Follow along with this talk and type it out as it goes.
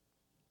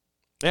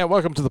Yeah,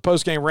 welcome to the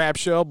Postgame Wrap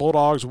Show.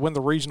 Bulldogs win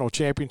the regional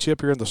championship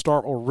here in the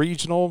Starkville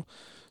Regional,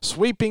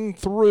 sweeping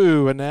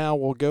through, and now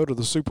we'll go to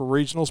the Super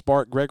Regionals.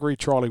 Bart Gregory,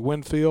 Charlie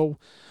Winfield.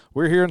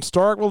 We're here in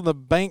Starkville in the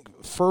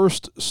Bank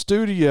First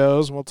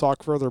Studios, and we'll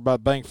talk further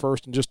about Bank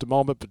First in just a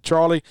moment. But,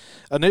 Charlie,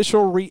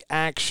 initial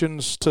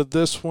reactions to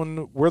this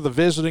one. We're the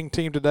visiting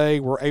team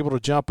today. We're able to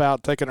jump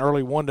out, take an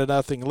early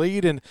 1-0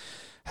 lead, and,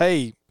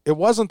 hey, it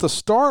wasn't the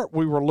start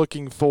we were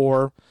looking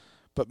for,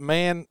 but,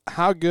 man,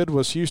 how good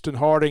was Houston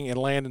Harding and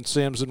Landon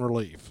Sims in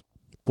relief?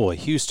 Boy,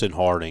 Houston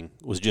Harding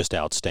was just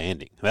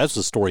outstanding. That's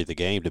the story of the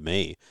game to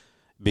me,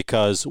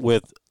 because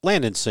with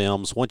Landon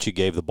Sims, once you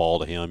gave the ball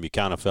to him, you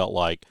kind of felt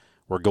like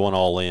we're going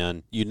all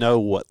in. You know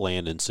what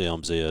Landon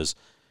Sims is.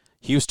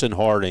 Houston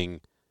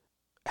Harding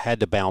had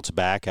to bounce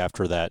back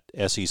after that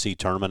SEC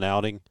tournament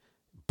outing.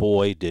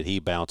 Boy, did he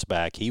bounce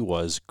back. He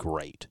was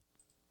great.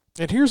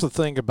 And here's the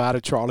thing about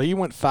it, Charlie. He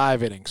went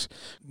 5 innings.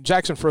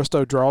 Jackson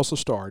Fristow draws the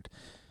start.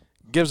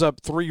 Gives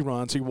up 3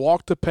 runs. He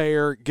walked the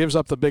pair, gives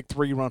up the big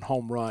 3-run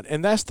home run.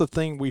 And that's the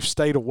thing we've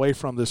stayed away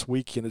from this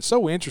weekend. It's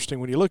so interesting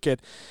when you look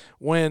at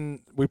when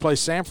we play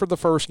Sanford the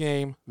first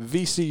game,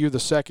 VCU the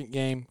second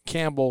game,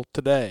 Campbell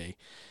today.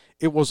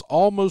 It was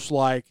almost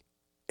like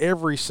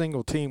every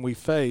single team we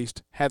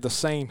faced had the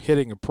same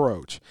hitting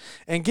approach.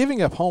 And giving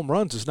up home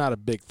runs is not a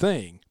big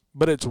thing,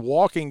 but it's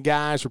walking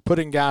guys or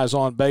putting guys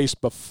on base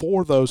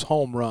before those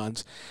home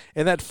runs.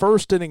 And that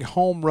first inning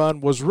home run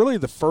was really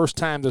the first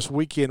time this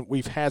weekend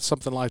we've had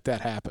something like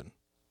that happen.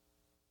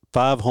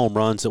 5 home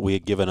runs that we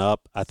had given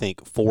up, I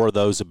think 4 of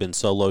those have been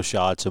solo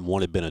shots and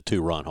 1 had been a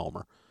 2-run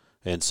homer.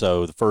 And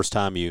so the first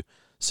time you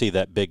see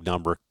that big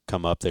number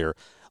come up there.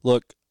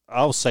 Look,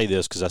 I'll say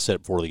this because I said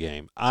it before the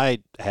game.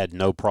 I had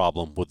no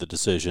problem with the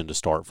decision to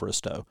start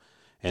Fristow.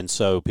 And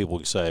so people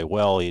can say,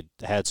 well, he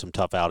had some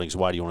tough outings.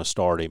 Why do you want to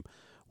start him?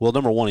 Well,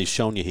 number one, he's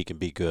shown you he can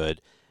be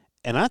good.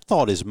 And I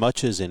thought as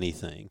much as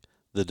anything,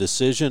 the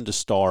decision to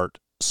start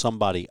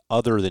somebody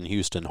other than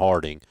Houston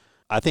Harding,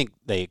 I think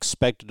they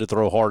expected to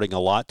throw Harding a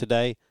lot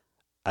today.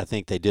 I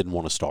think they didn't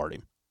want to start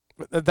him.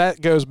 That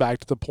goes back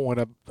to the point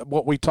of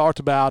what we talked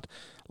about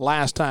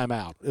last time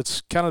out. It's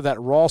kind of that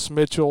Ross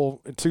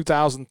Mitchell in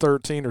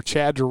 2013 or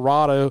Chad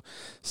Gerardo,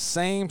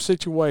 same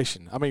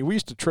situation. I mean, we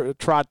used to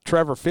try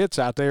Trevor Fitz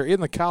out there in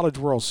the College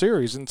World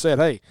Series and said,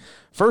 hey,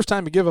 first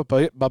time you give up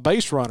a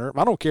base runner,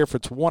 I don't care if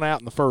it's 1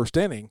 out in the first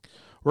inning,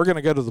 we're going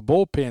to go to the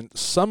bullpen.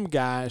 Some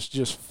guys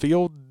just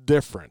feel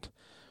different.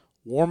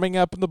 Warming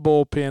up in the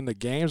bullpen, the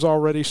game's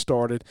already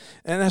started,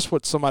 and that's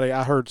what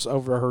I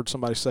heard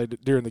somebody say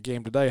during the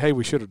game today, hey,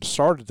 we should have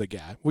started the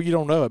guy. Well, you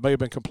don't know. It may have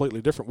been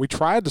completely different. We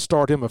tried to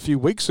start him a few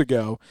weeks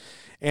ago,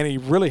 and he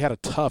really had a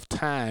tough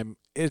time.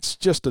 It's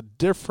just a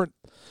different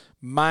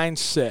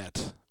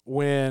mindset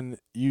when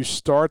you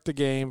start the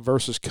game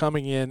versus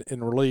coming in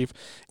relief.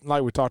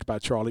 Like we talked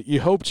about, Charlie,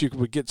 you hoped you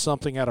would get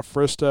something out of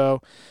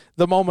Fristow.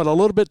 The moment a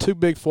little bit too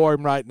big for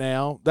him right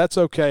now. That's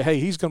okay.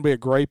 Hey, he's going to be a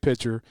great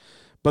pitcher.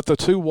 But the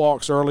 2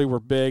 walks early were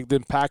big.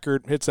 Then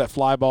Packard hits that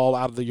fly ball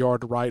out of the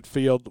yard to right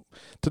field.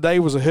 Today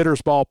was a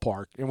hitter's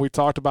ballpark, and we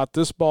talked about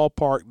this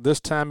ballpark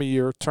this time of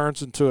year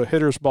turns into a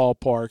hitter's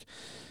ballpark.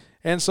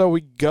 And so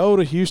we go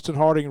to Houston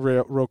Harding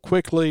real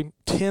quickly,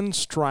 10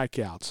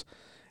 strikeouts.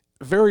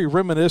 Very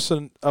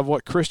reminiscent of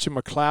what Christian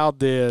McLeod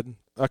did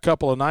a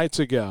couple of nights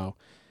ago.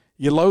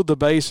 You load the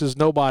bases,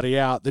 nobody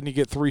out, then you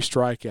get 3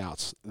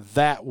 strikeouts.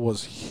 That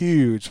was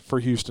huge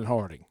for Houston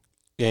Harding.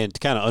 And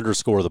to kind of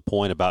underscore the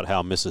point about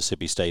how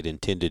Mississippi State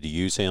intended to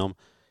use him,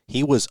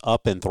 he was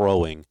up and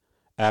throwing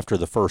after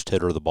the first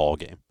hitter of the ball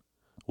game.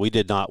 We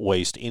did not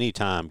waste any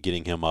time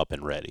getting him up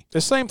and ready.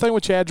 The same thing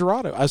with Chad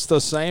Gerardo. It's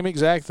the same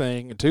exact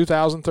thing in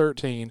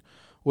 2013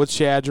 with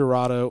Chad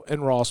Gerardo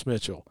and Ross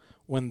Mitchell.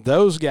 When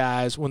those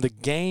guys, when the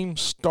game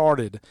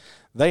started,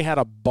 they had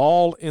a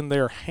ball in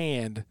their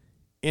hand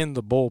in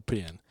the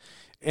bullpen.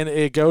 And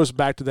it goes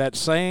back to that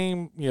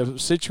same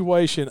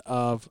situation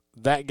of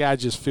that guy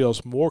just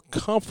feels more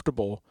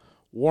comfortable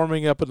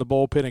warming up in the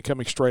bullpen and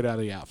coming straight out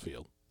of the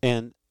outfield.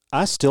 And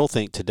I still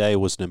think today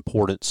was an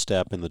important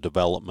step in the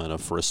development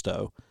of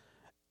Fristow.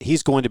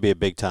 He's going to be a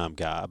big-time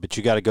guy, but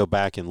you got to go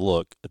back and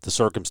look at the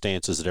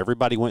circumstances that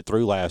everybody went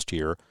through last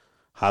year.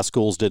 High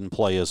schools didn't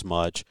play as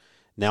much.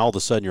 Now all of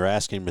a sudden you're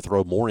asking him to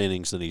throw more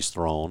innings than he's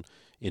thrown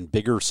in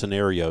bigger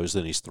scenarios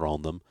than he's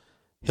thrown them.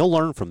 He'll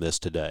learn from this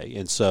today.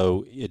 And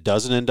so it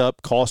doesn't end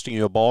up costing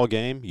you a ball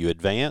game. You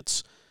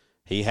advance.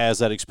 He has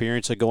that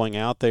experience of going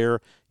out there.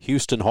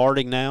 Houston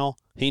Harding now,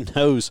 he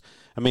knows.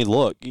 I mean,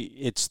 look,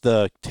 it's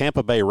the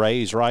Tampa Bay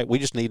Rays, right? We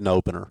just need an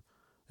opener.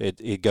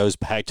 It goes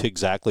back to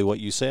exactly what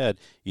you said.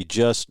 You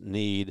just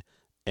need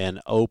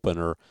an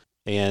opener.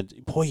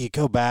 And, boy, you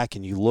go back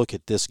and you look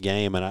at this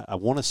game, and I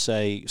want to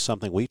say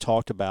something we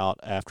talked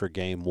about after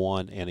Game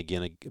 1 and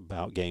again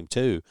about Game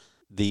 2.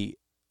 The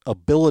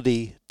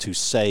ability to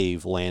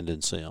save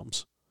Landon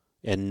Sims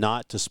and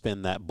not to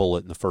spend that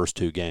bullet in the first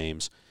 2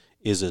 games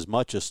is as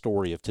much a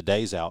story of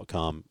today's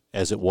outcome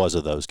as it was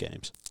of those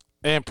games.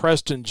 And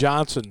Preston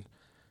Johnson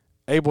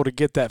able to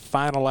get that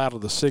final out of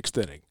the 6th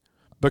inning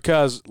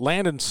because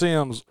Landon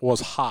Sims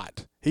was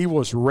hot. He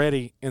was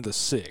ready in the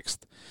 6th.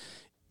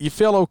 You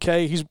feel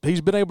okay. He's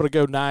been able to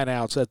go 9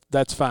 outs.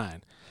 That's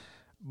fine.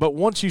 But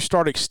once you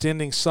start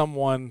extending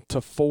someone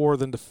to 4,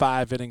 then to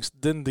 5 innings,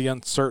 then the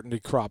uncertainty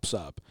crops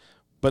up.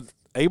 But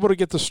able to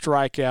get the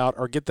strikeout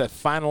or get that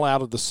final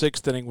out of the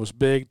 6th inning was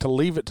big. To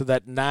leave it to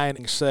that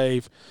 9-inning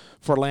save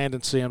for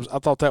Landon Sims, I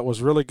thought that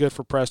was really good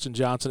for Preston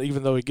Johnson,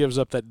 even though he gives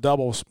up that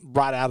double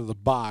right out of the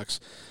box.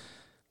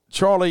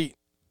 Charlie,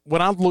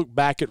 when I look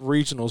back at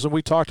regionals, and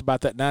we talked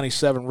about that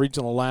 97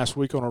 regional last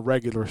week on a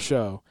regular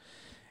show,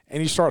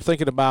 and you start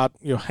thinking about,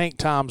 Hank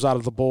Toms out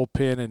of the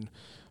bullpen and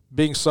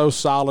being so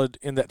solid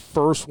in that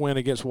first win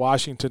against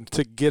Washington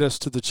to get us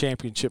to the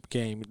championship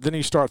game. Then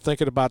you start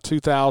thinking about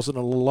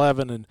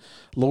 2011 and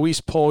Luis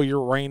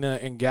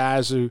Pollarena and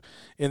guys who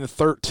in the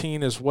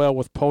 13 as well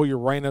with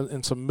Pollarena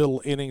in some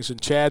middle innings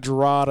and Chad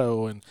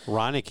Gerardo and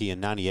Reineke in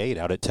 98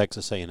 out at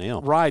Texas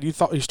A&M. Right. You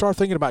start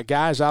thinking about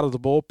guys out of the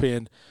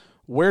bullpen.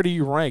 Where do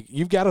you rank?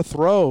 You've got to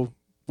throw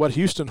what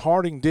Houston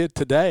Harding did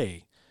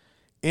today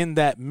in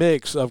that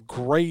mix of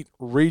great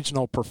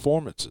regional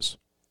performances.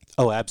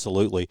 Oh,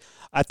 absolutely.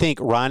 I think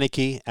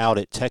Reineke out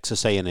at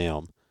Texas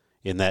A&M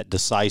in that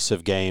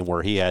decisive game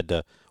where he had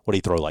to, what did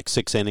he throw, like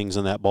 6 innings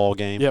in that ball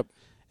game? Yep.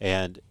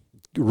 And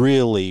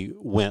really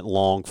went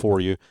long for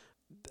you.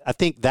 I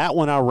think that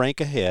one I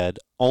rank ahead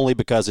only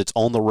because it's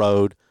on the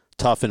road,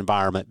 tough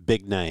environment,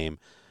 big name.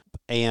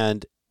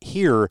 And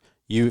here,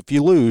 if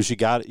you lose, you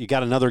got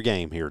another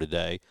game here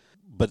today.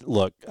 But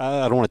look,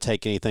 I don't want to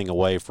take anything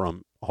away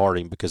from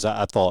Harding because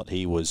I thought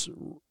he was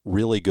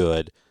really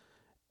good.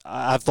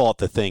 I thought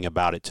the thing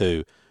about it,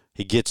 too,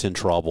 he gets in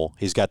trouble.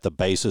 He's got the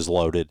bases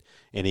loaded,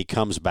 and he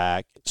comes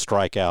back,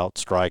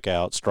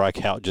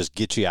 strikeout, just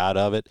gets you out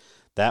of it.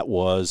 That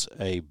was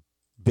a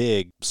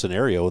big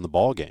scenario in the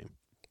ball game.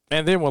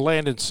 And then with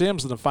Landon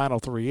Sims in the final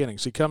 3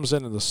 innings, he comes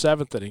in the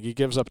 7th inning. He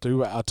gives up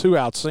a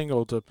 2-out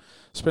single to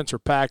Spencer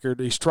Packard.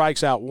 He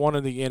strikes out 1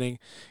 in the inning,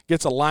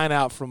 gets a line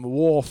out from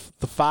Wolf,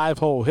 the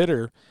 5-hole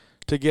hitter,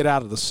 to get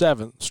out of the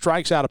 7th,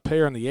 strikes out a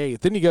pair in the 8th.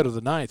 Then you go to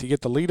the 9th. You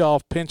get the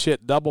leadoff pinch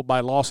hit double by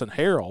Lawson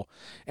Harrell,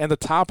 and the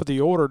top of the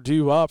order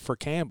due up for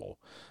Campbell.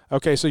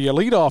 Okay, so your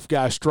leadoff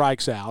guy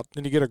strikes out,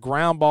 then you get a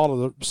ground ball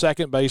to the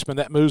second baseman.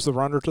 That moves the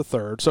runner to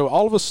third. So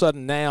all of a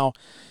sudden now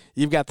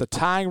you've got the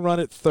tying run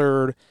at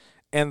third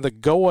and the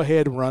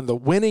go-ahead run, the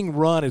winning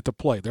run at the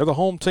plate. They're the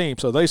home team,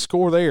 so they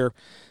score there.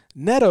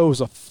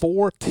 Neto's a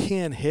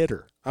 4-10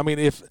 hitter. I mean,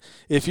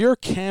 if you're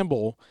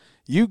Campbell,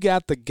 you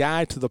got the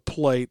guy to the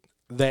plate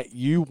that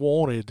you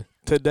wanted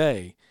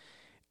today.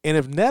 And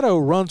if Neto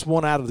runs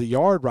one out of the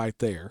yard right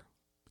there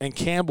and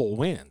Campbell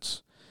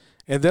wins,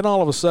 and then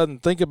all of a sudden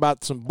think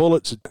about some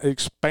bullets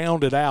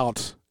expounded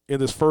out in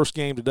this first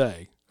game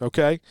today,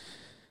 okay?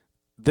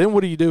 Then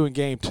what do you do in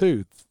game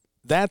 2?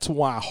 That's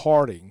why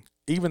Harding,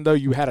 even though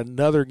you had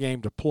another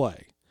game to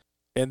play,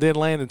 and then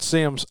Landon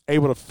Sims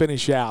able to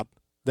finish out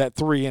that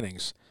 3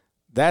 innings,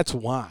 that's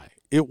why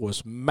it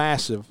was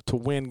massive to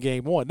win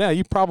game 1. Now,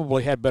 you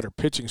probably had better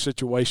pitching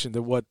situation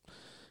than what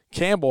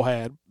Campbell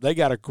had. They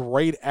got a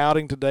great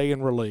outing today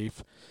in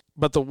relief,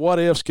 but the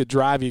what-ifs could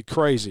drive you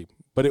crazy.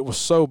 But it was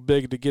so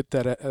big to get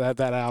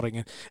that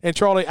outing. And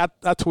Charlie, I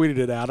tweeted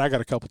it out. I got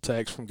a couple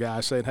texts from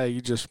guys saying, hey,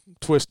 you just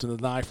twisting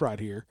the knife right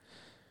here.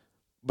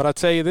 But I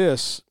tell you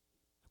this,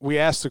 we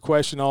asked the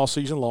question all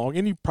season long,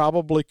 and you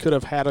probably could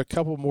have had a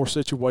couple more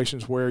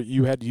situations where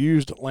you had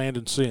used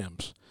Landon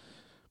Sims.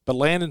 But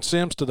Landon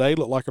Sims today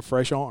looked like a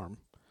fresh arm.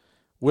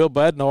 Will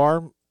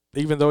Bednar,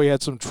 even though he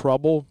had some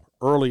trouble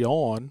early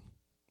on,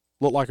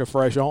 looked like a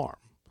fresh arm.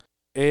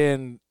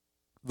 And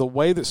the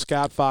way that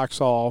Scott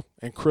Foxhall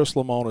and Chris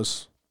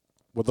Lemonis,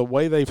 with the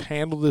way they've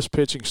handled this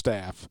pitching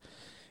staff,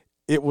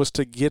 it was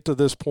to get to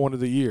this point of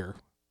the year.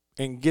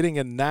 And getting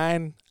a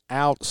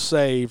 9-out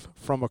save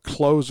from a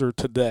closer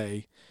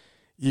today,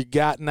 you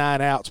got 9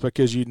 outs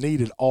because you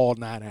needed all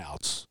 9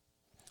 outs.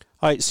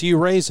 All right, so you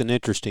raise an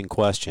interesting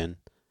question.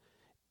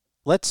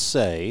 Let's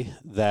say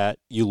that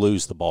you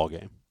lose the ball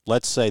game.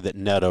 Let's say that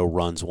Neto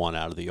runs one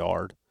out of the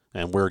yard,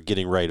 and we're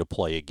getting ready to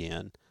play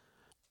again.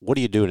 What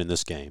are you doing in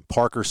this game?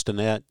 Parker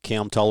Stinnett,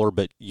 Cam Tuller,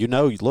 but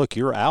look,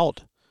 you're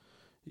out.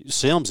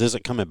 Sims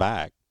isn't coming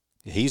back.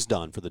 He's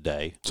done for the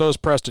day. So is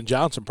Preston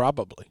Johnson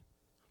probably.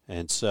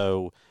 And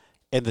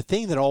the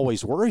thing that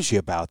always worries you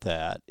about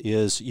that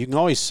is you can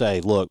always say,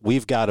 look,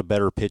 we've got a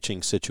better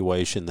pitching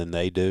situation than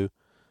they do.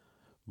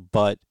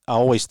 But I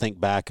always think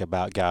back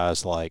about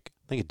guys like,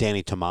 think of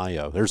Danny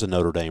Tamayo. There's a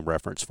Notre Dame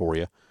reference for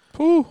you.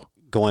 Whew.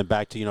 Going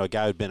back to, a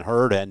guy who'd been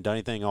hurt, hadn't done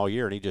anything all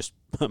year, and he just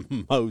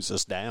mows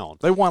us down.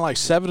 They won like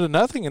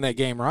 7-0 in that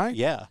game, right?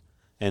 Yeah.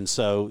 And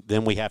so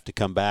then we have to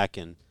come back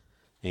and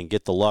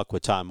get the luck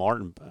with Ty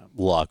Martin,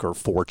 luck or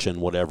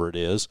fortune, whatever it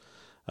is,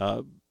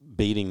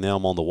 beating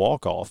them on the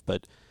walk-off.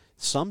 But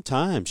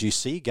sometimes you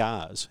see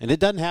guys, and it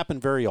doesn't happen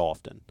very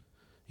often.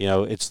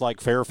 It's like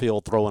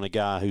Fairfield throwing a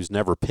guy who's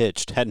never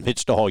pitched, hadn't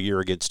pitched all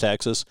year against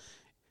Texas.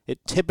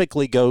 It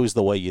typically goes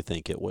the way you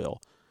think it will.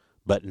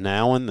 But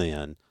now and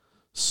then,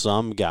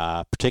 some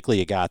guy,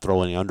 particularly a guy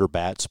throwing under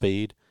bat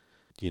speed,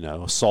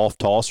 a soft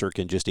tosser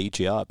can just eat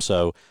you up.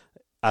 So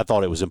I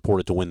thought it was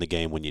important to win the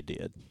game when you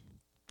did.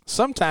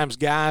 Sometimes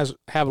guys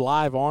have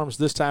live arms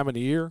this time of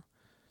the year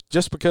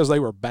just because they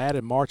were bad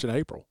in March and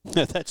April.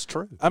 That's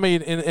true. I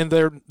mean, and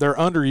they're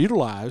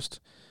underutilized.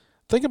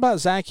 Think about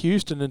Zach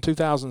Houston in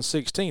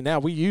 2016. Now,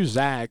 we used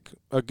Zach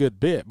a good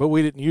bit, but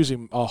we didn't use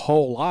him a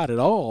whole lot at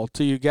all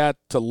till you got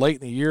to late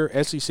in the year,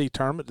 SEC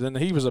tournament. Then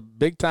he was a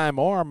big-time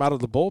arm out of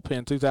the bullpen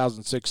in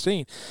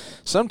 2016.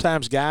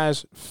 Sometimes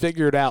guys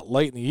figure it out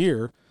late in the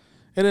year,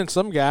 and then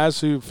some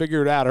guys who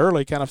figure it out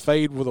early kind of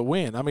fade with a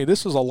win. I mean,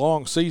 this is a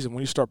long season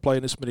when you start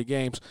playing this many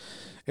games,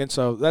 and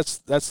so that's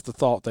the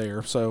thought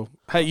there. So,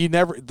 hey,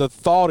 the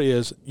thought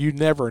is you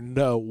never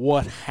know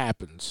what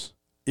happens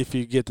if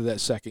you get to that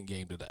second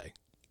game today.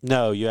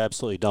 No, you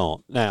absolutely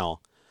don't. Now,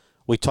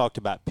 we talked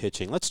about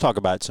pitching. Let's talk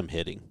about some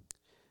hitting.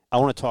 I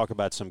want to talk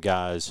about some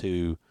guys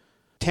who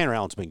 – Tanner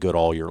Allen's been good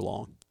all year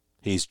long.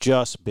 He's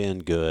just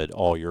been good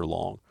all year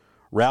long.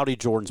 Rowdy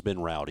Jordan's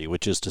been rowdy,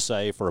 which is to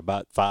say for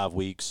about 5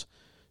 weeks,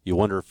 you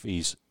wonder if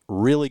he's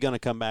really going to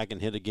come back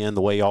and hit again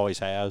the way he always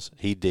has.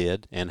 He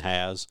did and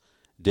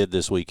did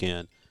this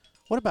weekend.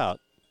 What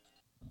about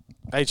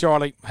 – Hey,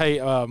 Charlie.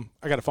 Hey, I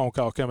got a phone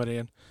call coming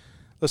in.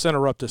 Let's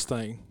interrupt this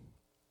thing.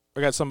 I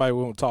got somebody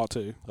we want to talk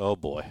to. Oh,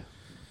 boy.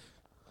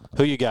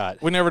 Who you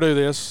got? We never do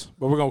this,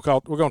 but we're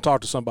gonna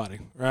talk to somebody,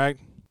 right?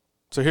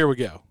 So here we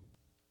go.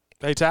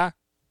 Hey, Ty.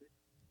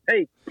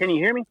 Hey, can you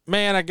hear me?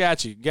 Man, I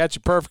got you. Got you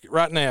perfect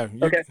right now.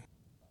 Okay.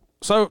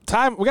 So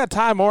we got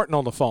Ty Martin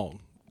on the phone.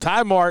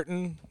 Ty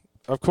Martin,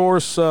 of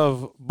course,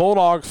 of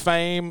Bulldog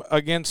fame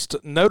against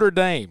Notre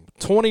Dame.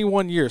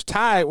 21 years.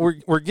 Ty,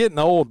 we're getting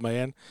old,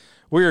 man.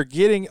 We are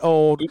getting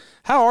old.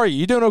 How are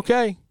you? You doing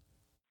okay?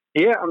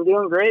 Yeah, I'm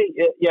doing great.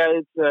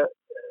 It's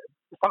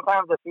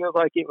sometimes it feels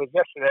like it was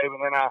yesterday, but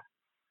then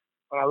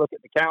when I look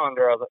at the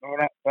calendar, I was like,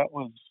 man, that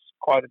was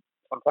quite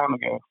some time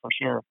ago for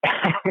sure.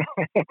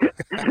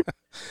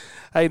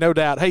 Hey, no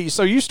doubt. Hey,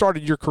 so you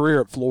started your career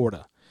at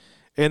Florida,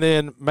 and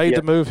then made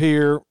the move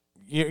here.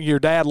 Your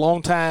dad,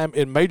 long time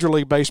in Major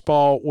League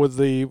Baseball with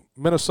the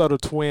Minnesota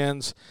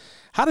Twins.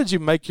 How did you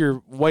make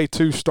your way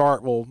to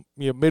Starkville?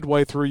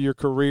 Midway through your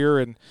career,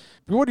 and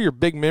what are your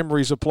big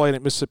memories of playing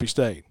at Mississippi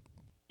State?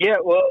 Yeah,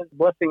 well, it's a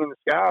blessing in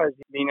disguise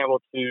being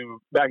able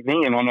to, back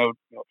then, I know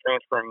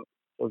transferring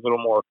was a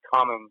little more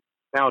common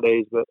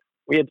nowadays, but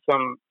we had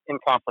some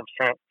in-conference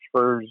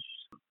transfers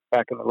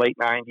back in the late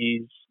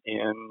 90s,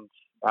 and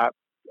I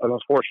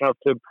was fortunate enough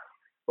to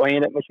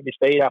land at Mississippi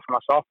State after my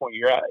sophomore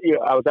year.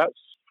 I was at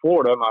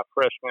Florida my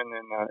freshman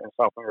and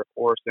sophomore year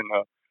course, and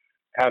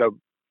had a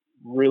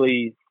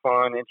really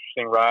fun,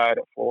 interesting ride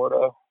at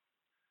Florida.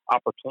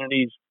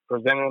 Opportunities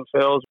presented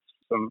themselves.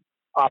 Some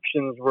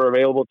options were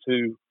available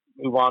to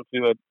move on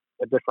to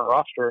a different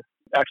roster.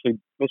 Actually,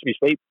 Mississippi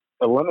State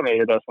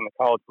eliminated us in the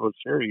College World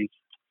Series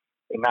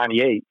in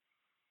 '98,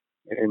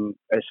 and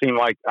it seemed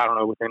like, I don't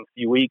know, within a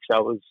few weeks I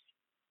was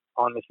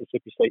on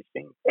Mississippi State's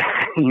team.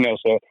 And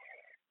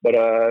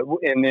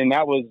then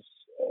that was,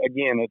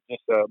 again, it's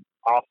just an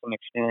awesome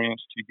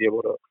experience to be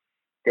able to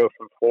go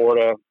from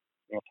Florida,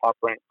 top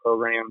ranked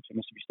program, to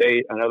Mississippi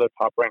State, another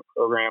top ranked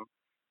program,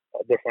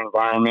 a different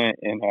environment,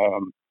 and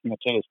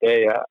to this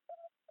day,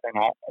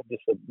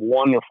 just a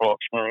wonderful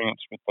experience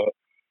with the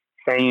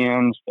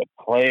fans, the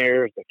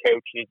players, the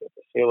coaches, the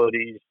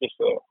facilities, just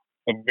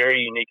a very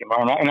unique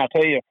environment. And I'll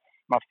tell you,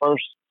 my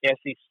first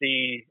SEC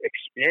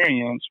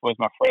experience was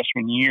my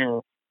freshman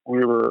year. I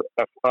was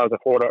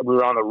at Florida. We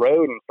were on the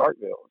road in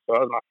Starkville. So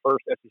that was my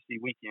first SEC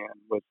weekend,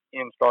 was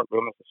in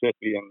Starkville,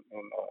 Mississippi. And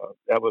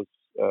that was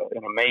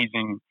an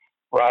amazing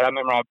ride. I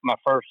remember my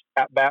first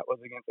at-bat was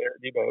against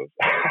Eric DeBose.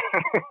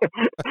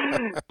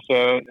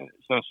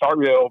 So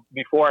Starkville,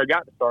 before I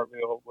got to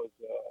Starkville, was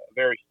a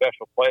very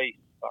special place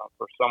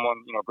for someone,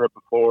 grew up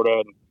in Florida.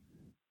 And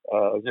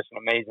it was just an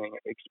amazing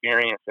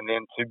experience. And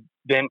then to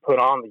put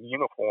on the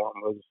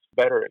uniform was a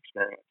better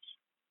experience.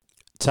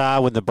 Ty,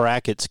 when the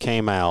brackets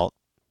came out,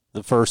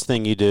 the first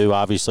thing you do,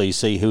 obviously, you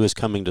see who is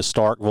coming to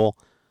Starkville,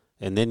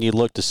 and then you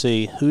look to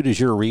see who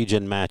does your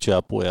region match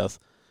up with.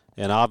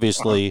 And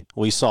obviously,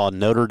 we saw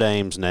Notre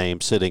Dame's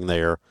name sitting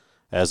there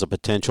as a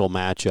potential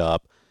matchup.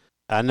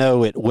 I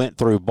know it went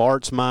through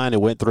Bart's mind,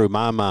 it went through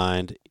my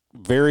mind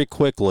very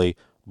quickly.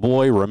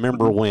 Boy,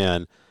 remember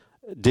when.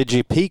 Did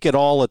you peek at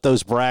all at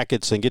those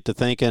brackets and get to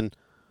thinking,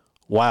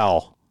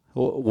 wow,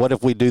 what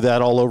if we do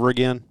that all over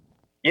again?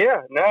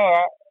 Yeah,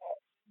 no,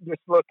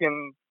 just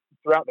looking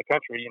throughout the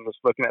country and just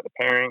looking at the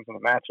pairings and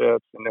the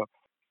matchups. And the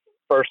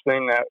first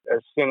thing that, as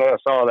soon as I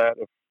saw that,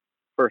 the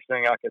first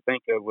thing I could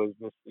think of was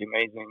just the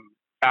amazing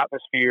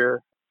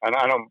atmosphere. And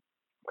I know I'm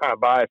kind of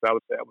biased, I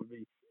would say it would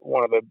be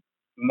one of the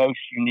most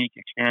unique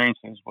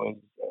experiences was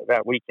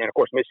that weekend. Of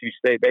course, Mississippi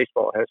State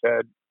baseball has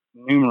had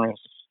numerous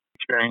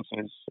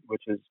experiences,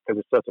 which is because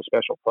it's such a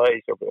special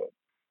place over there.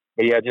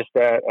 But yeah, just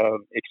that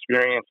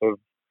experience of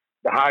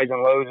the highs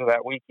and lows of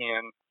that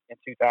weekend in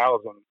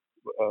 2000.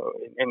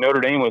 And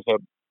Notre Dame was a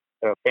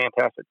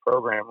fantastic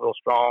program, real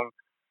strong,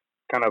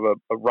 kind of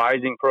a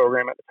rising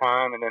program at the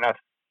time. And then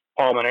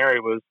Paul Maneri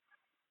was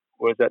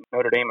was at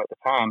Notre Dame at the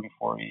time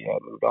before he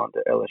moved on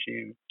to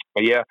LSU.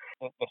 But yeah,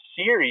 the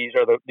series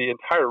or the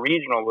entire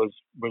regional was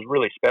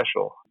really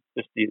special.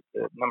 Just the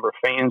number of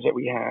fans that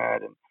we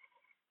had and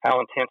how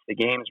intense the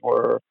games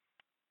were.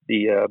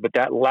 But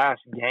that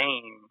last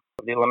game,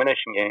 the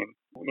elimination game,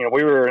 you know,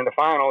 we were in the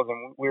finals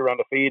and we were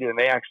undefeated, and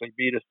they actually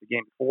beat us the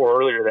game before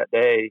earlier that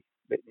day.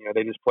 You know,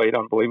 they just played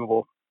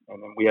unbelievable,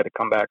 and then we had to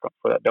come back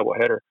for that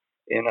doubleheader.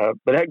 And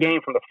but that game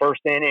from the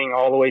first inning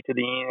all the way to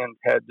the end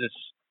had just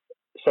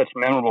such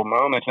memorable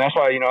moments, and that's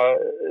why, you know,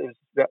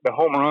 the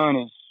home run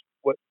is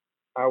what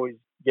I always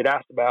get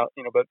asked about.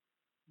 You know, but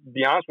to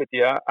be honest with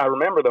you, I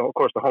remember of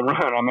course the home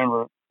run. I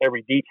remember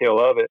every detail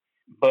of it,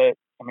 but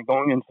I mean,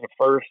 going into the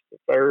first, the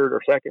third,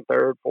 or second,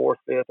 third, fourth,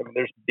 fifth, I mean,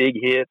 there's big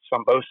hits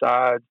on both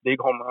sides, big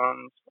home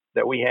runs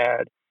that we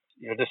had.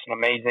 You know, just an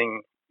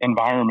amazing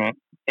environment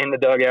in the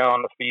dugout,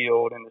 on the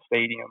field, in the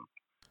stadium.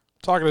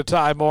 Talking to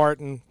Ty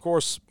Martin, of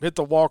course, hit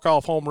the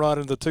walk-off home run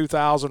in the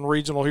 2000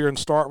 regional here in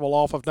Starkville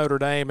off of Notre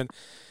Dame. And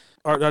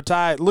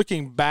Ty,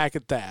 looking back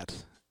at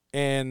that,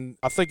 and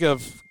I think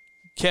of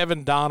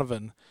Kevin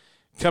Donovan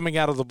coming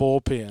out of the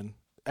bullpen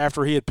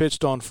after he had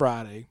pitched on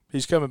Friday.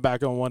 He's coming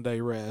back on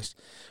one-day rest.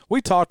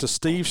 We talked to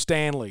Steve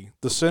Stanley,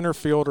 the center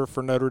fielder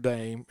for Notre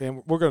Dame,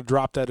 and we're going to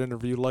drop that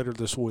interview later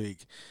this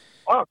week.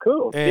 Oh,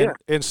 cool.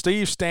 And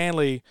Steve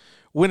Stanley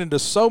went into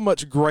so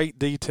much great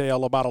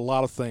detail about a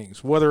lot of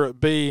things, whether it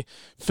be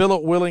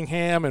Philip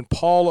Willingham and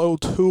Paul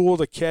O'Toole,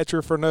 the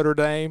catcher for Notre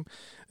Dame,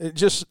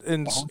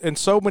 and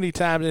so many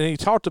times. And he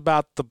talked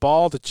about the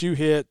ball that you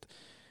hit,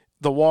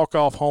 the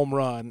walk-off home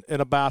run,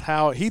 and about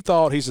how he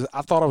said,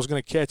 I thought I was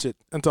going to catch it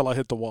until I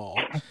hit the wall.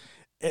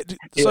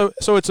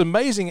 So it's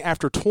amazing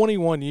after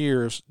 21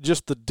 years,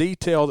 just the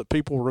detail that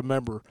people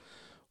remember.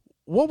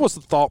 What was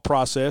the thought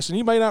process? And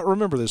you may not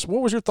remember this.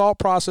 What was your thought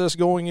process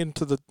going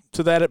into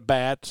that at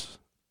bat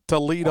to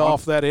lead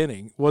off that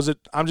inning? Was it,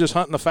 I'm just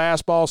hunting the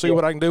fastball, see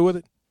what I can do with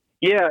it?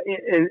 Yeah,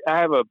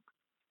 I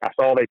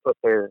saw they put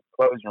their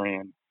closer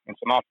in, and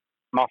so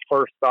my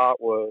first thought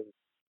was,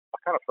 I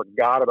kind of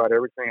forgot about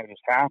everything that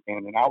just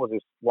happened, and I was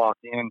just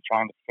locked in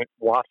trying to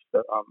watch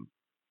the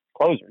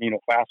closer. You know,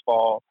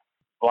 fastball,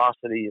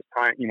 velocity, the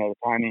timing. I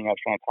was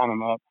trying to time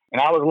him up,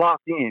 and I was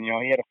locked in. You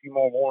know, he had a few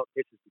more warm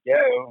pitches to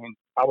go, and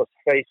I was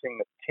facing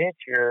the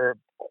pitcher,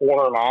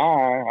 corner of my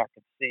eye. I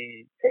could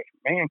see, hey,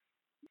 man.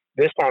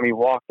 This time he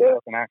walked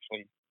up and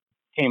actually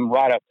came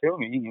right up to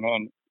me. You know,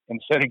 and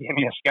instead of giving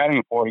me a scouting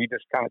report, he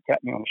just kind of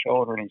tapped me on the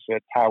shoulder and he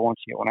said, "Ty, once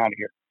you get one out of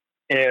here,"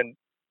 and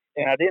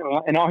I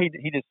didn't. And all he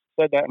just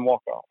said that and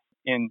walked off.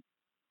 And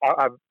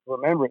I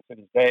remember it to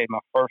this day. My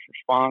first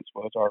response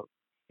was, our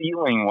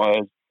feeling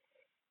was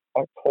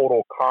a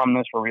total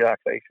calmness or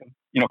relaxation.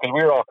 You know, because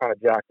we were all kind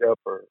of jacked up,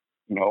 or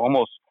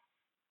almost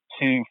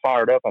too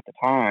fired up at the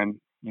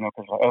time. You know,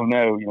 because like, oh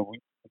no, we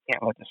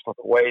can't let this slip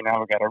away. Now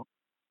we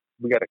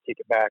got to kick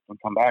it back and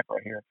come back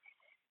right here.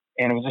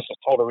 And it was just a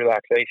total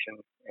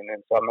relaxation. And then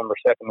so I remember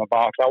stepping in the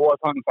box. I was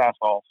hunting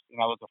fastballs.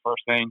 That was the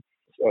first thing.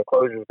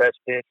 Closer's best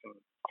pitch. And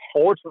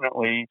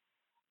fortunately,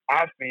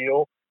 I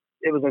feel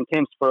it was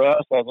intense for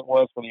us as it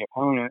was for the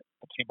opponent.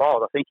 The two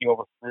balls, I think he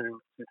overthrew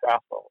two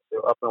fastballs. They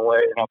were up and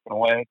away and up and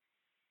away.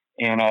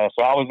 And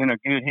so I was in a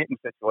good hitting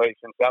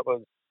situation. So that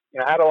was,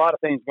 I had a lot of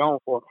things going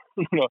for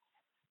me.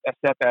 I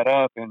set that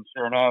up, and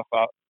sure enough,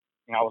 I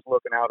was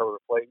looking out over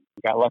the plate.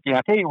 Got lucky. And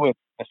I tell you, with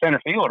the center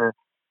fielder,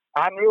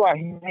 I knew I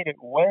hit it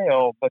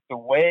well, but the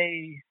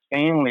way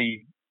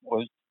Stanley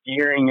was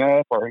gearing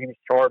up, or he was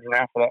charging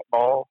after that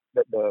ball,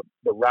 the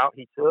route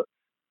he took,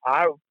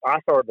 I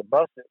started to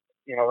bust it,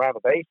 around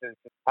the bases.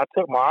 I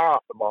took my eye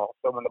off the ball.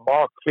 So when the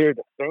ball cleared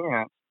the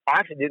fence, I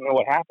actually didn't know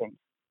what happened.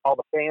 All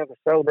the fans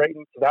were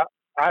celebrating. So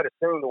I had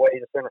assumed the way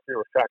the center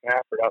field was tracking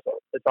after it. I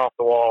thought, it's off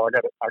the wall.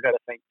 I got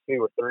to think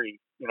two or three,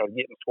 to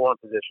get in scoring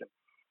position.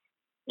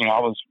 I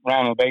was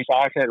rounding the base.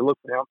 I actually had to look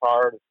for the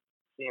umpire to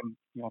see him,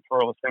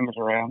 twirl his fingers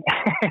around.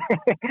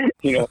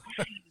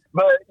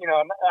 But,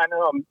 I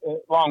know I'm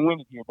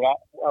long-winded here, but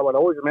I would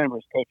always remember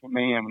his Coach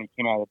McMahon when he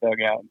came out of the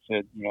dugout and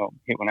said,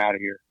 hit one out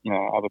of here.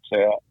 I would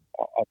say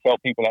I tell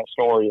people that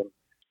story, and,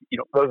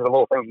 those are the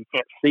little things you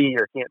can't see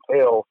or can't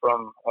tell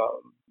from,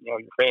 your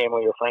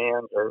family or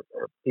friends or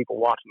people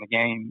watching the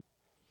game.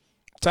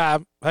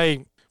 Ty,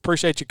 hey,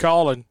 appreciate you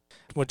calling.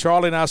 When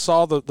Charlie and I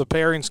saw the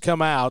pairings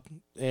come out,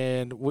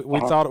 and we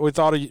thought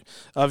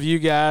of you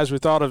guys, we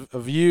thought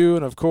of you,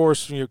 and of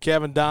course,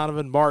 Kevin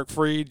Donovan, Mark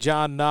Freed,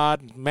 John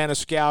Knott,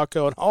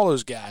 Maniscalco, and all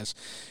those guys.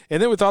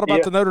 And then we thought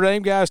about the Notre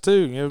Dame guys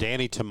too.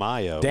 Danny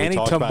Tamayo. We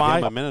talked about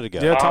him a minute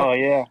ago.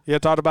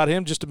 Talked about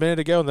him just a minute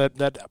ago, and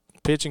that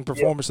pitching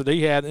performance that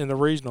he had in the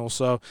regional.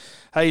 So,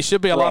 hey, it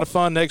should be a lot of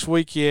fun next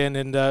weekend.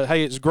 And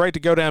hey, it's great to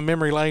go down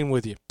memory lane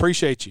with you.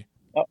 Appreciate you.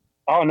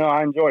 Oh no,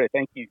 I enjoyed it.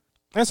 Thank you.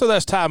 And so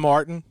that's Ty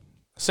Martin.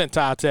 Sent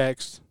Ty a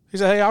text. He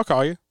said, "Hey, I'll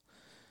call you."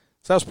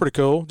 So that was pretty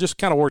cool. Just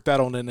kind of worked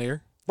that on in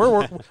there.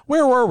 Where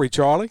were we,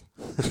 Charlie?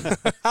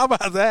 How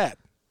about that?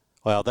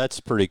 Well, that's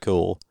pretty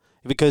cool,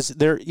 because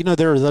there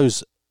are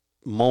those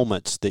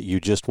moments that you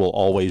just will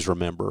always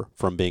remember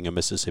from being a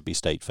Mississippi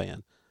State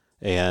fan,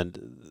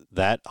 and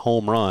that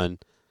home run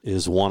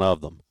is one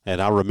of them.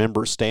 And I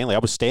remember Stanley, I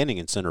was standing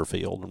in center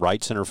field,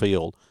 right center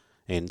field,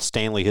 and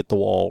Stanley hit the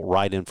wall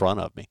right in front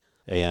of me.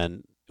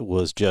 And it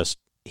was just,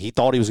 he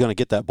thought he was going to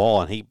get that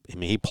ball, and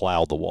he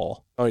plowed the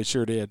wall. Oh, he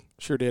sure did.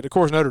 Sure did. Of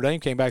course, Notre Dame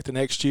came back the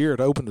next year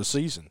to open the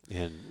season.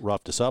 And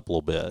roughed us up a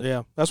little bit.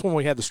 Yeah. That's when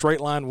we had the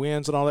straight line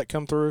winds and all that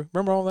come through.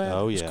 Remember all that?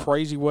 Oh, It yeah. was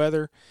crazy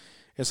weather.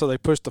 And so they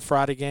pushed the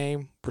Friday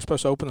game. We're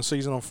supposed to open the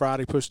season on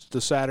Friday, pushed it to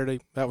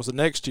Saturday. That was the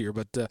next year.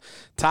 But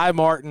Ty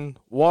Martin,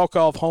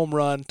 walk-off home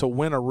run to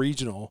win a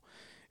regional.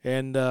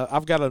 And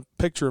I've got a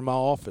picture in my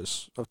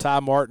office of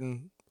Ty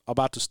Martin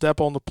about to step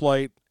on the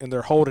plate, and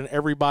they're holding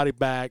everybody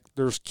back.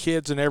 There's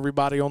kids and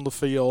everybody on the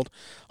field.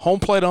 Home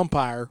plate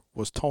umpire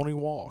was Tony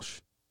Walsh.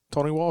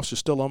 Tony Walsh is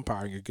still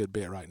umpiring a good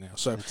bit right now.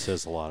 So That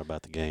says a lot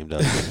about the game,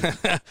 doesn't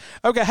it?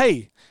 Okay,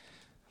 hey,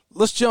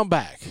 let's jump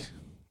back.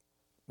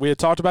 We had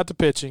talked about the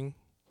pitching.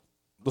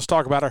 Let's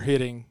talk about our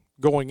hitting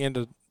going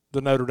into the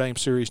Notre Dame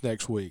series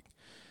next week.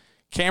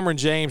 Cameron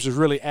James has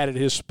really added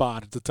his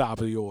spot at the top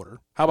of the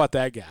order. How about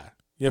that guy?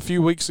 A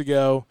few weeks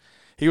ago,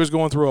 he was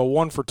going through a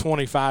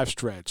 1-for-25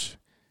 stretch.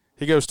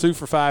 He goes 2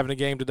 for 5 in the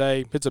game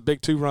today, hits a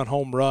big 2-run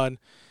home run.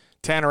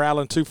 Tanner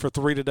Allen 2 for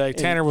 3 today.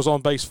 Tanner was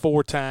on base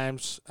 4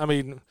 times. I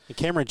mean,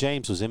 Cameron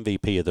James was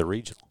MVP of the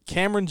regional.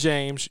 Cameron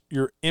James,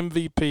 your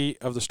MVP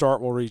of the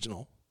Starkville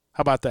Regional.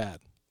 How about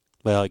that?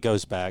 Well, it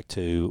goes back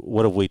to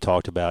what have we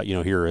talked about,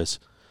 here is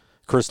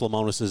Chris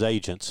Lamonis'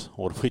 agents.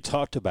 What have we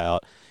talked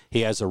about?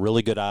 He has a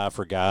really good eye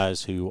for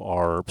guys who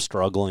are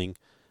struggling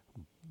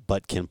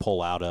but can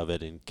pull out of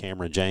it. And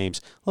Cameron James,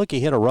 look,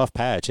 he hit a rough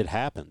patch. It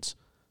happens.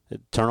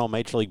 Turn on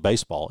Major League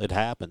Baseball. It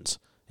happens.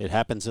 It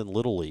happens in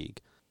Little League.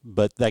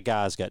 But that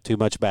guy's got too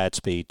much bat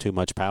speed, too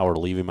much power to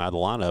leave him out of the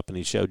lineup, and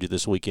he showed you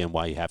this weekend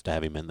why you have to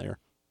have him in there.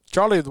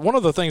 Charlie, one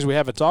of the things we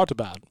haven't talked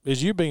about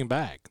is you being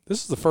back.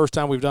 This is the first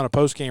time we've done a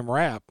post-game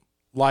wrap,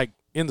 like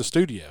in the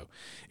studio.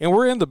 And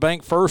we're in the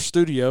Bank First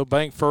studio.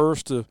 Bank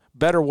First, a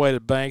better way to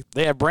bank.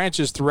 They have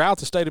branches throughout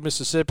the state of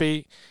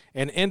Mississippi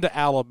and into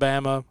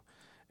Alabama,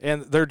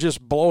 and they're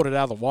just blowing it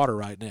out of the water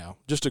right now.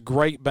 Just a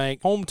great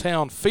bank.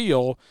 Hometown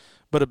feel,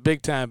 but a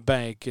big-time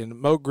bank. And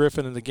Mo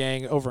Griffin and the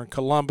gang over in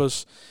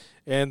Columbus,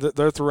 and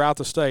they're throughout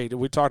the state.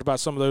 We talked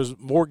about some of those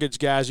mortgage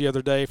guys the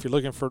other day. If you're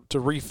looking to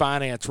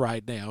refinance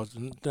right now,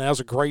 now's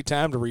a great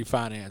time to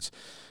refinance.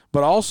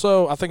 But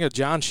also, I think of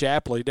John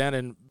Shapley down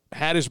in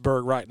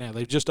Hattiesburg right now.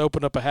 They've just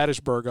opened up a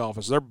Hattiesburg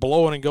office. They're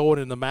blowing and going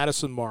in the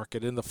Madison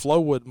market, in the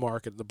Flowood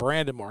market, the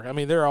Brandon market. I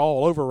mean, they're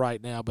all over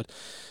right now. But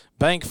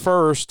Bank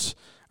First,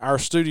 our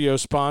studio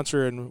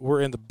sponsor, and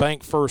we're in the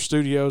Bank First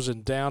studios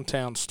in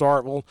downtown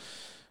Starkville.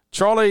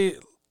 Charlie,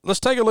 let's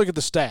take a look at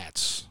the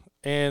stats.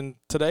 And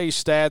today's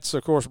stats,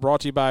 of course,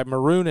 brought to you by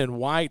Maroon and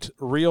White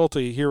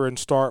Realty here in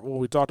Starkville.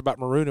 We talked about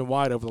Maroon and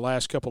White over the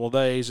last couple of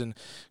days. And,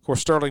 of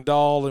course, Sterling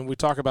Dahl, and we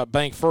talk about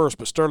Bank First,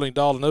 but Sterling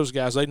Dahl and those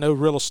guys, they know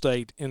real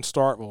estate in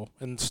Starkville.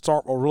 And the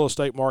Starkville real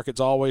estate market's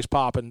always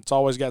popping. It's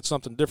always got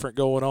something different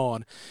going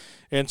on.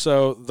 And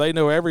so they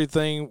know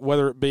everything,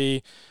 whether it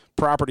be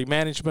property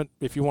management,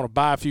 if you want to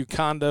buy a few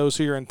condos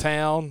here in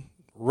town,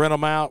 rent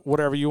them out,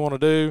 whatever you want to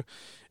do.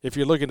 If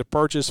you're looking to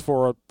purchase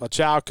for a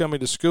child coming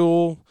to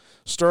school,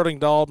 Sterling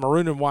Dahl,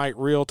 Maroon and White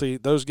Realty,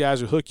 those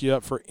guys will hook you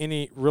up for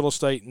any real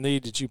estate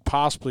need that you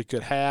possibly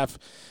could have.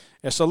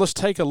 And so let's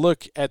take a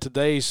look at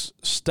today's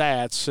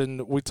stats.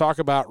 And we talk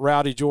about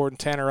Rowdy Jordan,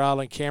 Tanner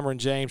Allen, Cameron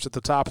James at the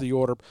top of the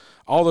order.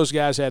 All those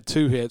guys had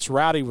 2 hits.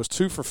 Rowdy was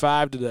 2 for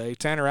 5 today.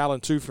 Tanner Allen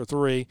 2 for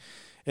 3.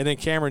 And then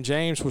Cameron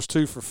James was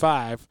 2 for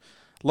 5.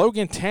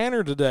 Logan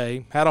Tanner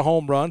today had a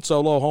home run,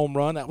 solo home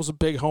run. That was a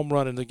big home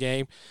run in the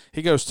game.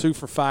 He goes 2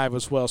 for 5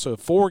 as well. So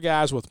 4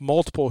 guys with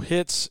multiple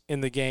hits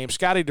in the game.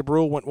 Scotty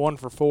DeBrule went 1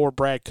 for 4.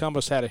 Brad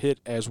Cumbus had a hit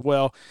as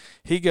well.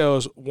 He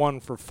goes 1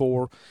 for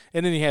 4.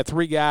 And then you had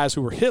 3 guys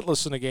who were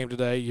hitless in the game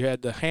today. You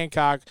had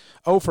Hancock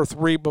 0 for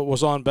 3 but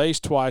was on base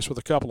twice with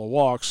a couple of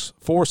walks.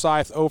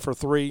 Forsyth 0 for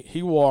 3.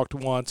 He walked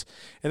once.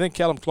 And then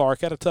Kellum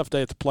Clark had a tough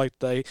day at the plate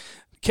today.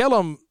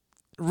 Kellum,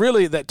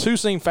 really, that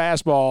two-seam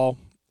fastball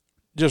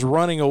just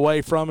running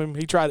away from him.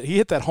 He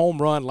hit that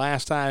home run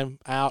last time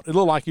out. It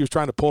looked like he was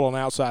trying to pull an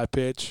outside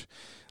pitch.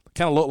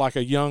 Kind of looked like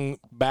a young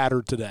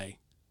batter today.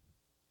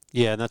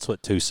 Yeah, and that's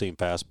what two-seam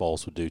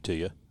fastballs would do to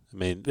you. I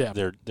mean, yeah.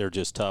 They're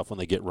just tough when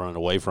they get running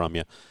away from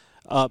you.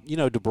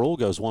 DeBrule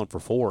goes 1 for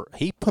 4.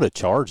 He put a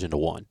charge into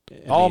one.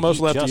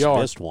 Almost left the yard.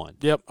 Missed one.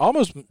 Yep,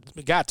 almost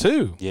got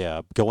 2.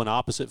 Yeah, going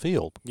opposite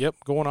field. Yep,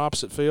 going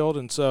opposite field.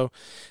 And so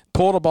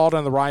pulled a ball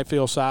down the right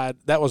field side.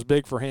 That was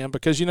big for him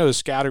because the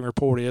scouting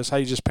report is, hey,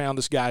 you just pound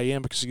this guy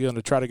in because he's going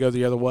to try to go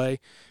the other way.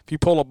 If you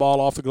pull a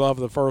ball off the glove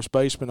of the first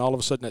baseman, all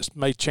of a sudden that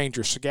may change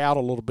your scout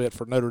a little bit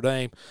for Notre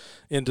Dame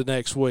into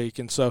next week.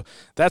 And so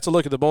that's a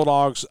look at the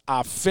Bulldogs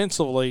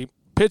offensively.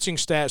 Pitching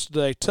stats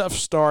today, tough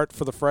start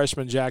for the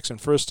freshman Jackson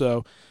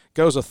Fristow.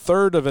 Goes a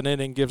third of an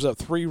inning, gives up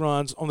 3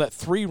 runs on that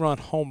 3-run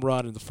home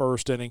run in the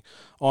first inning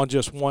on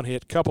just 1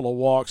 hit, couple of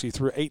walks. He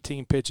threw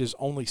 18 pitches,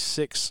 only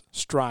 6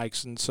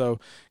 strikes, and so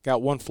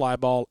got 1 fly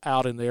ball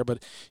out in there.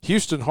 But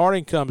Houston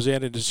Harding comes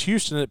in, and it's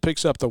Houston that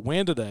picks up the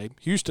win today.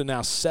 Houston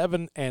now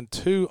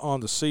 7-2 on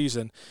the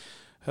season.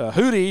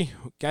 Hootie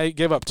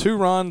gave up 2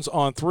 runs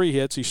on 3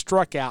 hits. He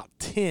struck out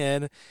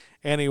 10,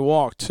 and he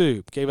walked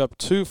 2. Gave up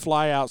 2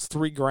 flyouts,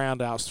 3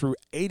 groundouts through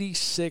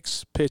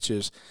 86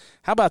 pitches.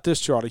 How about this,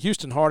 Charlie?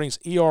 Houston Harding's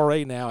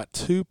ERA now at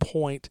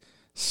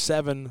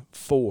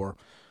 2.74.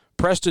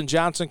 Preston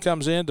Johnson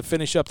comes in to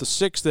finish up the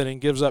 6th inning,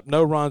 gives up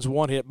no runs,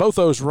 1 hit. Both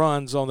those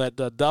runs on that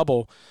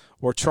double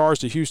were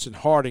charged to Houston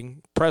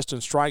Harding.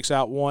 Preston strikes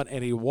out 1,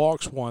 and he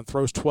walks 1,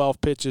 throws 12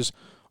 pitches,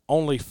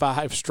 only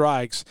 5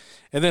 strikes.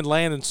 And then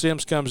Landon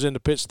Sims comes in to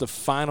pitch the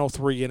final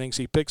 3 innings.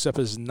 He picks up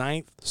his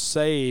 9th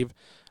save,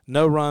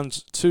 no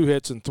runs, 2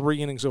 hits, and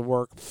 3 innings of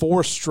work,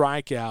 4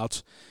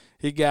 strikeouts.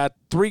 He got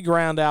 3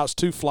 groundouts,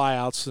 2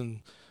 flyouts,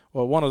 and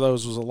one of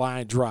those was a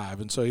line drive.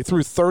 And so he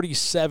threw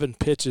 37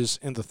 pitches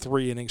in the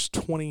 3 innings,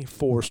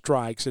 24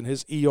 strikes, and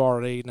his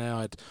ERA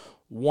now at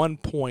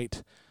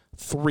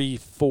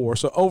 1.34.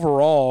 So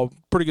overall,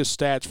 pretty good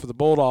stats for the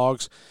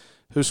Bulldogs,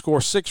 who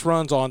scored 6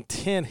 runs on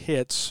 10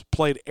 hits,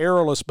 played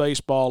errorless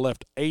baseball,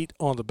 left 8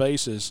 on the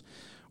bases.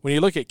 When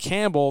you look at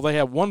Campbell, they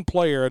have 1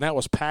 player, and that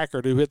was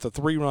Packard, who hit the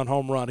 3-run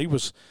home run. He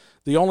was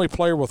the only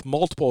player with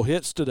multiple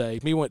hits today.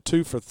 He went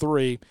 2 for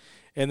 3.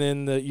 And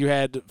then you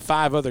had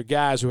 5 other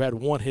guys who had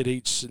 1 hit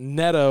each.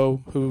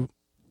 Neto, who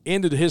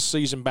ended his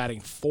season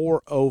batting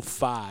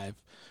 .405.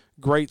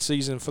 Great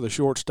season for the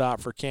shortstop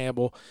for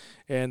Campbell.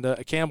 And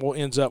Campbell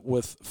ends up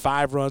with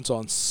 5 runs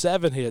on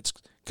 7 hits,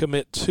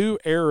 commit 2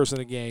 errors in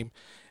the game,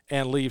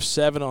 and leave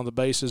 7 on the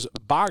bases.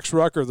 Box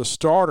Rucker, the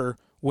starter,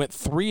 went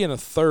 3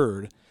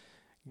 1/3,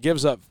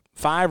 gives up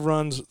 5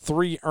 runs,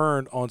 3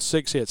 earned on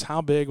 6 hits. How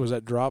big was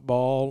that drop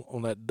ball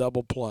on that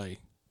double play?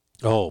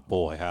 Oh,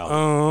 boy,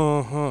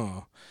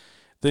 how?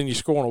 Then you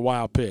score on a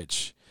wild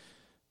pitch.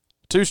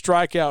 2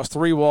 strikeouts,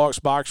 3 walks,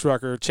 Box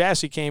Rucker.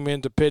 Chassie came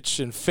in to pitch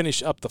and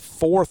finish up the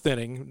 4th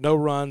inning. No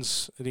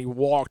runs, and he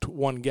walked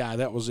 1 guy.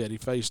 That was it. He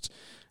faced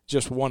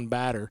just 1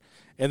 batter.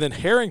 And then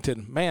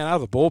Harrington, man,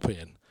 out of the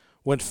bullpen,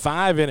 went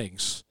 5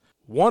 innings,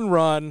 1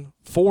 run,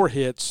 4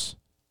 hits,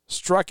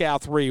 struck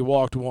out 3,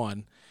 walked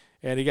 1.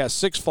 And he got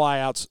 6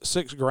 flyouts,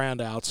 6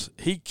 groundouts.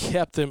 He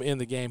kept them in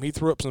the game. He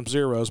threw up some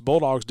zeros.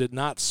 Bulldogs did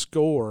not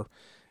score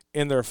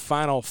in their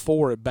final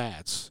 4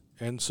 at-bats.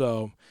 And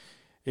so,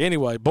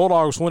 anyway,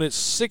 Bulldogs win it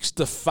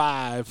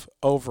 6-5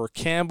 over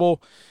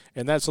Campbell.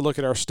 And that's a look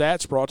at our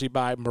stats, brought to you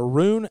by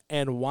Maroon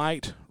and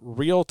White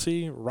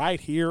Realty right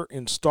here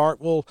in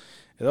Starkville.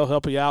 And they'll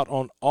help you out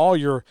on all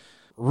your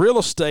real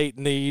estate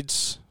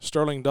needs.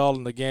 Sterling Dull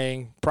and the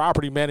gang,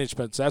 property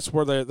management. That's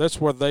where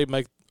they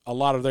make a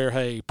lot of their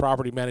hay.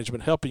 Property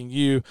management, helping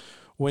you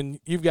when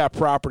you've got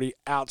property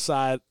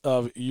outside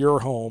of your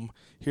home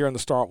here in the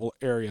Starkville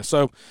area.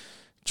 So,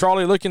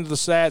 Charlie, look into the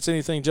stats.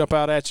 Anything jump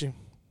out at you?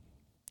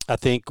 I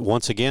think,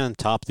 once again,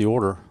 top of the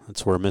order.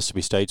 That's where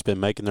Mississippi State's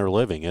been making their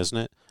living, isn't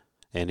it?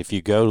 And if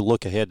you go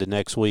look ahead to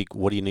next week,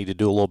 what do you need to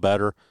do a little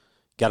better?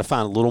 Got to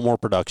find a little more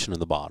production in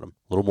the bottom,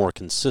 a little more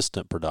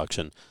consistent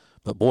production.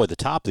 But, boy, the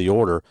top of the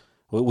order,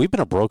 we've been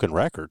a broken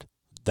record.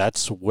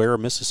 That's where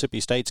Mississippi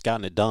State's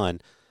gotten it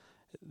done.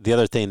 The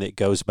other thing that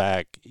goes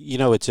back,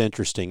 it's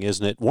interesting,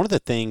 isn't it? One of the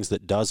things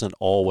that doesn't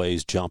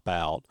always jump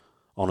out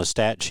on a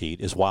stat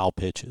sheet is wild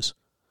pitches.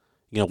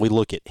 We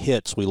look at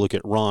hits, we look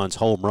at runs,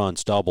 home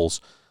runs, doubles.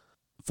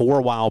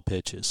 4 wild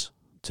pitches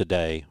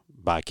today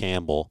by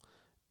Campbell.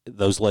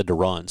 Those led to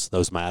runs.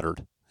 Those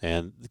mattered.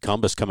 And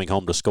Cumbus coming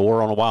home to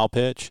score on a wild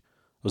pitch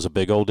was a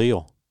big old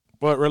deal.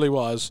 Well, it really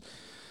was.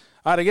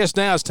 All right, I guess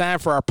now it's time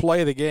for our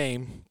play of the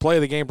game. Play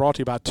of the game brought to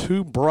you by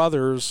Two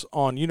Brothers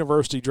on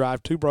University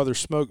Drive, Two Brothers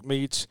Smoked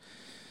Meats.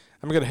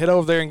 I'm going to head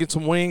over there and get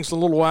some wings in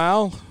a little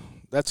while.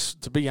 That's,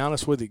 to be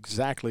honest with you,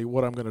 exactly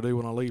what I'm going to do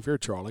when I leave here,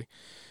 Charlie.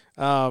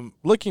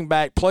 Looking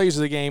back, plays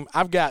of the game,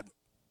 I've got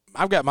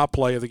my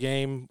play of the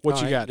game. What All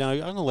you right, got? No,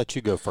 I'm going to let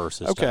you go first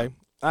this time.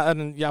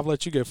 I've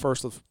let you go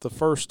first the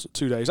first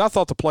 2 days. I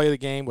thought the play of the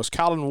game was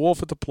Colin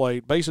Wolfe at the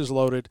plate, bases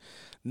loaded,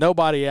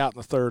 nobody out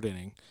in the 3rd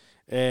inning.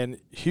 And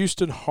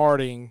Houston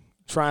Harding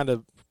trying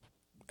to,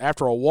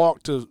 after a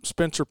walk to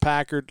Spencer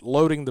Packard,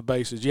 loading the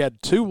bases. You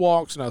had 2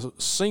 walks and a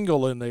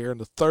single in there in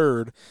the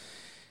 3rd.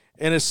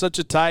 And it's such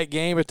a tight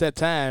game at that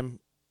time,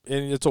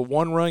 and it's a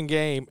 1-run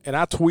game. And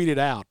I tweeted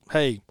out,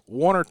 hey,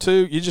 1 or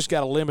 2, you just got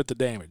to limit the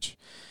damage.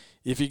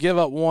 If you give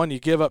up 1, you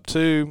give up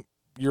 2,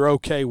 you're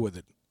okay with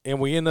it. And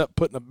we end up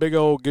putting a big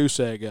old goose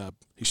egg up.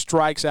 He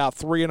strikes out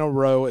 3 in a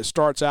row. It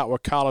starts out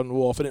with Colin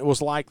Wolfe, and it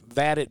was like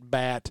that at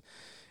bat.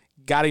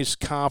 Got his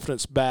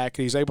confidence back.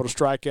 He's able to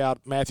strike out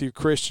Matthew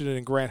Christian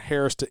and Grant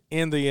Harris to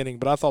end the inning.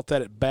 But I thought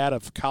that at bat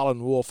of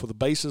Colin Wolfe with the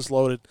bases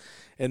loaded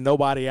and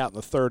nobody out in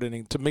the 3rd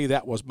inning, to me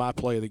that was my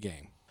play of the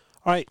game.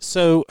 All right,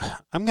 so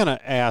I'm going to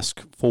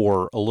ask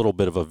for a little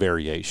bit of a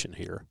variation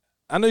here.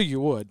 I knew you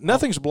would.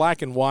 Nothing's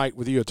black and white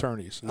with you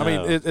attorneys. No. I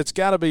mean, it's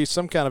got to be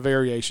some kind of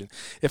variation.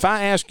 If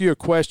I ask you a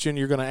question,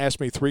 you're going to ask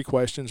me 3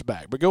 questions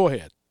back. But go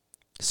ahead.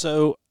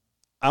 So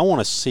I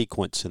want a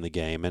sequence in the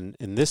game, and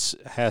this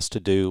has to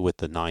do with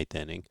the 9th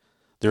inning.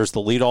 There's the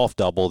leadoff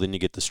double, then you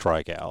get the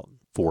strikeout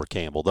for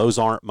Campbell. Those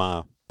aren't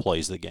my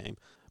plays of the game.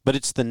 But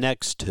it's the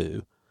next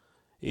 2.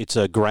 It's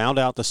a ground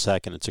out to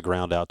second. It's a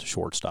ground out to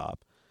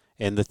shortstop.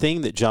 And the thing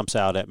that jumps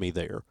out at me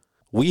there,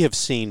 we have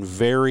seen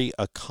very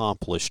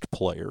accomplished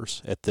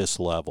players at this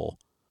level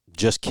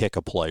just kick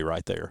a play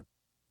right there.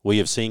 We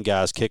have seen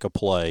guys kick a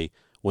play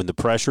when the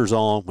pressure's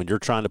on, when you're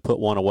trying to put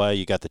one away,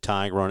 you got the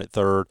tying run at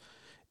third.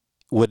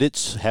 Would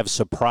it have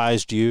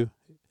surprised you,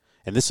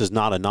 and this is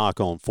not a knock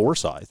on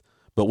Forsyth,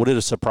 but would it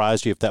have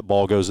surprised you if that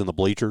ball goes in the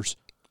bleachers?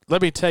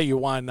 Let me tell you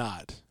why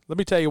not.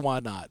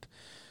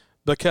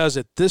 Because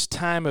at this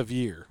time of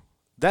year,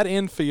 that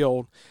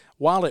infield,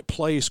 while it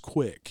plays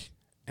quick,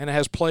 and it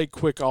has played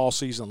quick all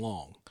season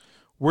long,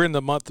 we're in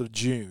the month of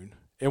June.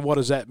 And what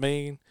does that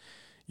mean?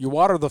 You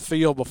water the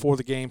field before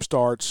the game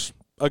starts,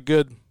 a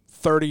good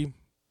 30,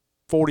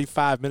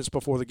 45 minutes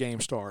before the game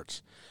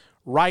starts.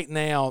 Right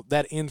now,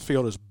 that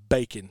infield is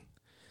baking.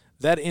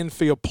 That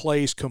infield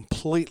plays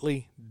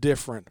completely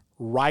different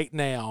right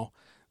now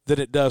than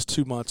it does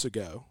 2 months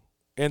ago.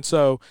 And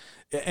so,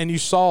 and you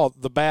saw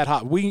the bad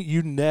hop.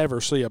 You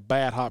never see a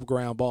bad hop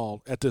ground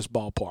ball at this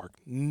ballpark.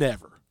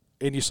 Never.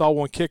 And you saw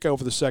one kick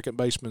over the second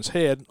baseman's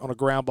head on a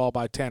ground ball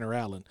by Tanner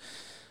Allen.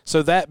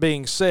 So that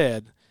being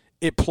said,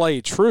 it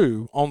played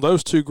true on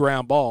those two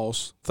ground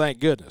balls, thank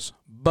goodness.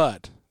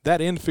 But that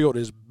infield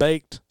is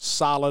baked,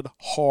 solid,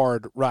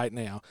 hard right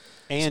now.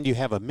 And you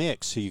have a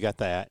mix. So you got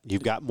that.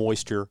 You've got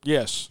moisture.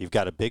 Yes. You've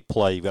got a big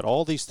play. You've got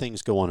all these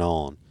things going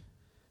on.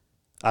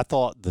 I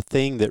thought the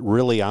thing that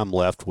really I'm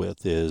left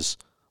with is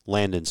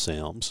Landon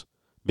Sims,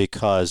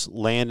 because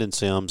Landon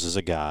Sims is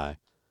a guy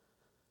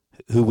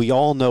who we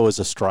all know is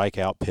a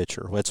strikeout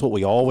pitcher. That's what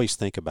we always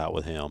think about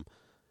with him.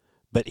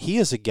 But he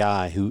is a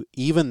guy who,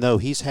 even though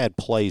he's had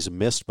plays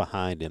missed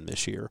behind him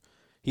this year,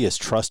 he has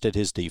trusted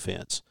his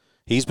defense.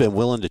 He's been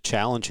willing to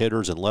challenge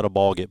hitters and let a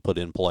ball get put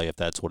in play if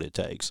that's what it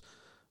takes.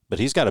 But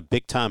he's got a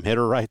big-time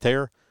hitter right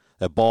there.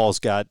 That ball's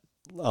got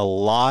a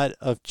lot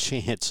of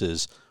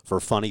chances for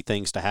funny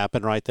things to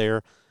happen right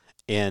there.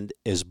 And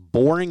as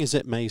boring as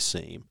it may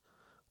seem,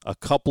 a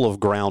couple of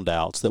ground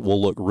outs that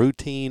will look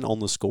routine on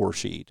the score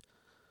sheet,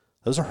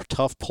 those are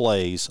tough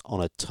plays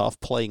on a tough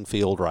playing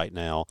field right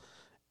now.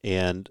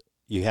 And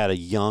you had a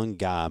young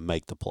guy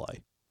make the play.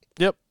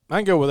 Yep, I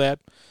can go with that.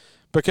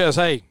 Because,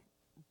 hey,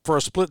 for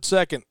a split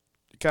second,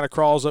 it kind of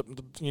crawls up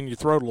in your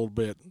throat a little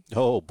bit.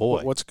 Oh,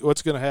 boy. What's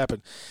going to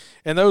happen?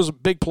 And those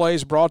big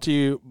plays brought to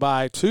you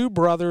by Two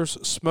Brothers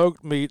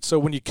Smoked Meat. So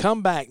when you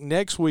come back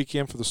next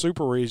weekend for the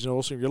Super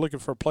Regionals and you're looking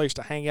for a place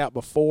to hang out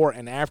before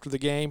and after the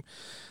game,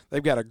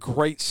 they've got a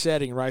great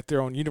setting right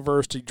there on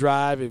University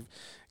Drive. They've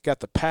got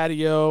the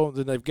patio,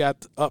 then they've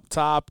got up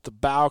top the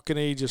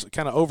balcony, just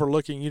kind of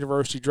overlooking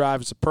University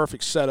Drive. It's a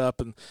perfect setup,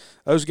 and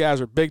those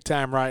guys are big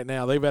time right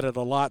now. They've added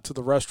a lot to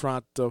the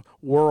restaurant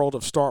world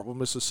of Starkville,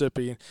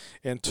 Mississippi,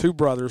 and Two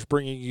Brothers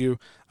bringing you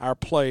our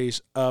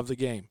plays of the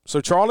game. So,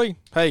 Charlie,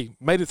 hey,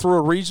 made it through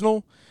a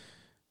regional,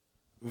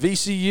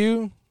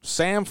 VCU,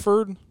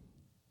 Samford,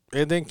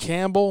 and then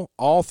Campbell,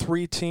 all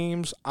three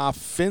teams,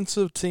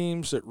 offensive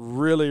teams that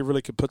really,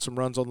 really could put some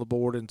runs on the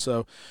board. And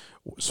so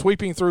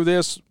sweeping through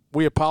this,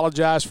 we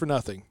apologize for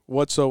nothing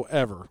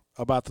whatsoever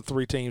about the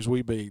three teams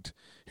we beat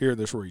here in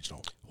this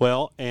regional.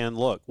 Well, and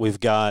look, we've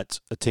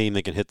got a team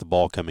that can hit the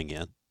ball coming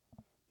in.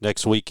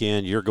 Next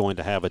weekend, you're going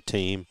to have a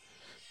team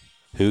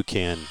who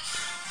can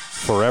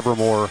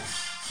forevermore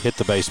hit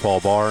the baseball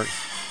bar.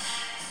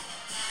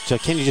 So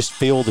can you just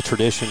feel the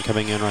tradition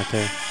coming in right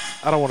there?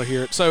 I don't want to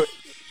hear it. So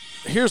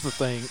here's the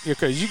thing.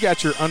 Okay, you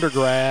got your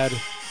undergrad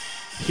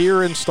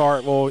here in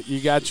Starkville. You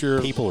got your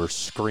people are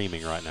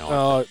screaming right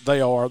now.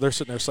 They are. They're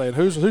sitting there saying,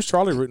 "Who's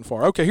Charlie rooting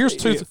for?" Okay, here's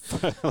two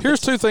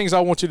things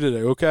I want you to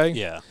do. Okay.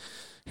 Yeah.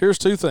 Here's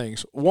two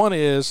things. One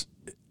is,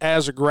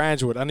 as a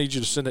graduate, I need you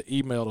to send an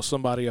email to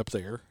somebody up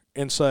there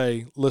and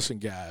say, "Listen,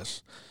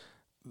 guys,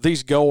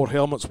 these gold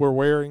helmets we're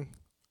wearing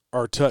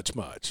are touch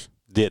much."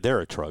 They're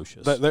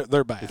atrocious.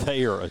 They're bad.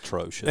 They are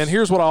atrocious. And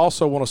here's what I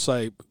also want to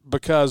say,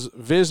 because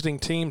visiting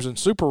teams in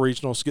Super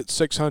Regionals get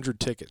 600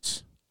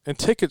 tickets. And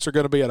tickets are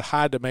going to be at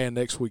high demand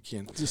next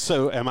weekend.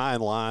 So am I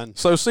in line?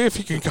 So see if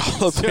you can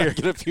call up there.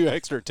 Get a few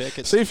extra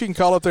tickets. See if you can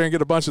call up there and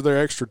get a bunch of their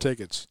extra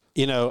tickets.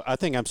 You know, I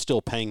think I'm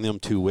still paying them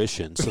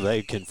tuition so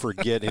they can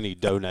forget any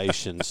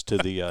donations to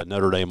the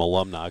Notre Dame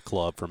Alumni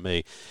Club from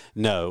me.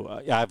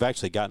 No, I've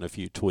actually gotten a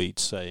few tweets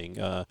saying,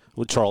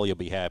 well, Charlie will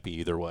be happy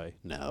either way.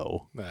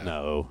 No.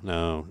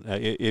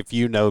 If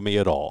you know me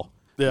at all,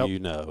 you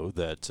know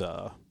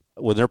that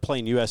when they're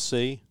playing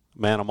USC,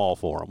 man, I'm all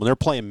for them. When they're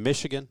playing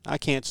Michigan, I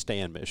can't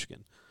stand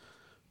Michigan.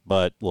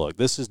 But look,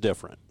 this is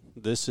different.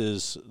 This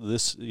is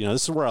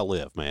where I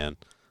live, man.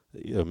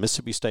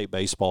 Mississippi State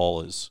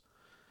baseball is.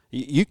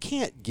 You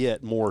can't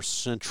get more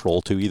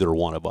central to either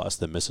one of us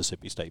than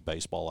Mississippi State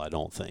baseball, I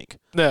don't think.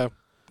 No.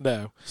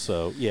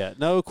 So, yeah,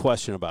 no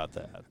question about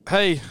that.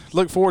 Hey,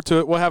 look forward to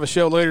it. We'll have a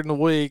show later in the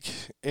week,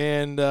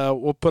 and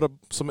we'll put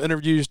some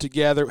interviews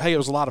together. Hey, it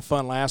was a lot of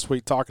fun last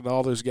week talking to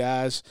all those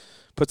guys.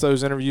 Put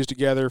those interviews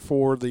together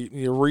for the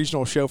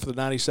regional show for the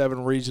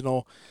 97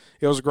 regional.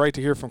 it was great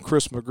to hear from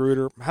Chris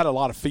Magruder. Had a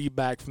lot of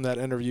feedback from that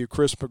interview.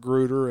 Chris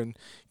Magruder and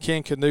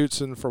Ken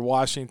Knutson for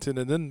Washington,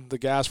 and then the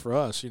guys for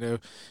us.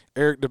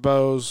 Eric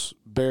DeBose,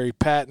 Barry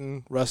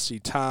Patton, Rusty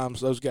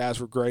Times. Those guys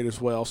were great as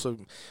well. So,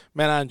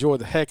 man, I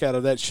enjoyed the heck out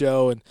of that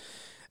show.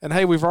 And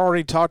hey, we've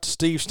already talked to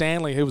Steve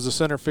Stanley, who was the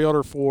center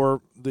fielder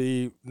for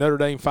the Notre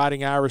Dame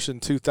Fighting Irish in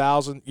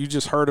 2000. You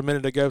just heard a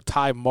minute ago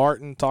Ty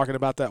Martin talking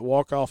about that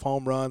walk-off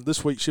home run.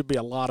 This week should be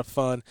a lot of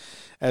fun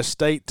as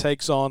State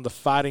takes on the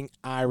Fighting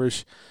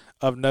Irish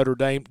of Notre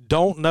Dame.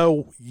 Don't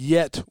know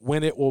yet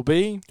when it will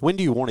be. When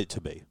do you want it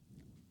to be?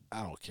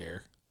 I don't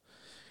care.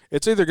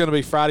 It's either going to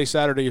be Friday,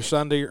 Saturday, or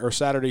Sunday, or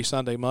Saturday,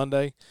 Sunday,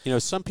 Monday.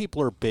 Some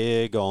people are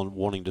big on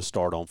wanting to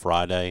start on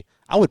Friday.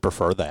 I would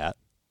prefer that.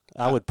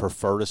 I would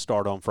prefer to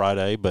start on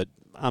Friday, but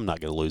I'm not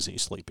going to lose any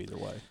sleep either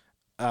way.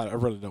 I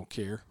really don't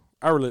care.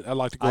 I'd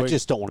like to go. I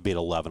just don't want to be at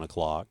 11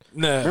 o'clock.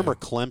 No. Remember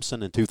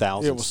Clemson in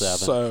 2007? It was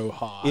so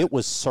hot. It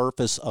was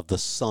surface of the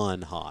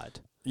sun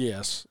hot.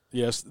 Yes.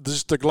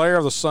 Just the glare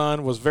of the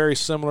sun was very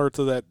similar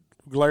to that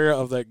glare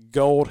of that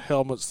gold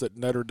helmets that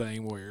Notre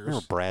Dame wears.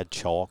 Remember Brad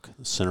Chalk,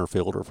 center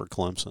fielder for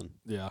Clemson?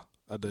 Yeah,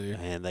 I do.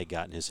 And they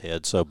got in his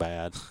head so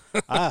bad.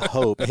 I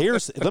hope.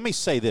 Let me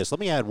say this. Let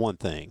me add one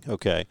thing,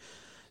 okay?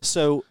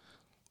 So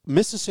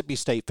Mississippi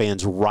State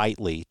fans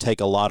rightly take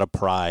a lot of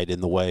pride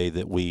in the way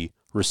that we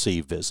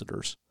receive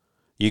visitors.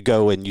 You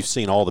go and you've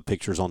seen all the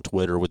pictures on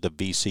Twitter with the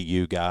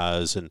VCU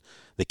guys and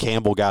the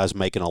Campbell guys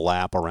making a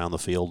lap around the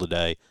field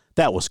today.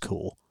 That was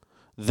cool.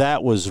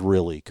 That was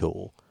really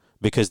cool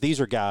because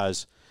these are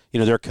guys,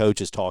 their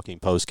coach is talking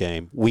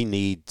post-game. We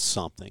need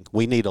something.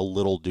 We need a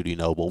little Duty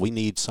Noble. We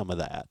need some of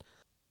that.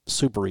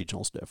 Super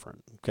Regional's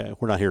different, okay?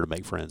 We're not here to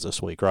make friends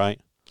this week, right?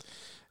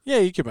 Yeah,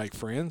 you can make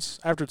friends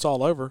after it's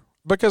all over.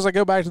 Because I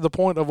go back to the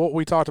point of what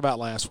we talked about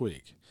last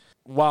week.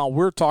 While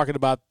we're talking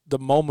about the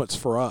moments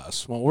for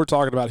us, when we're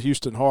talking about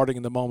Houston Harding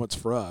and the moments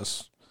for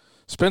us,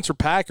 Spencer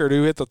Packard,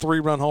 who hit the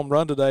 3-run home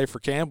run today for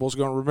Campbell, is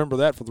going to remember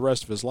that for the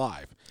rest of his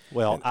life.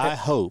 Well, I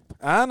hope.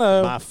 I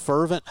know. My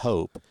fervent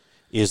hope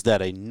is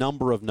that a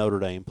number of Notre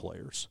Dame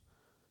players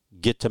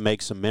get to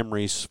make some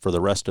memories for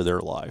the rest of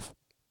their life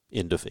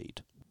in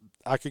defeat.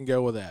 I can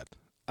go with that.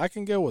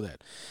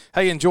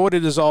 Hey, enjoyed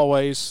it as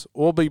always.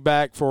 We'll be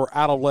back for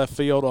Out of Left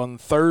Field on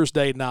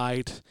Thursday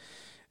night,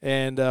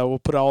 and we'll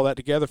put all that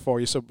together for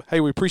you. So,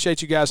 hey, we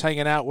appreciate you guys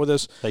hanging out with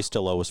us. They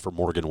still owe us for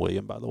Morgan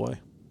William, by the way.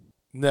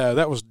 No,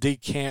 that was Dee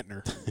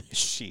Cantner.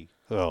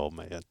 Oh,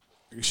 man.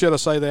 Should I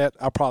say that?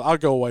 I'll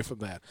go away from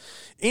that.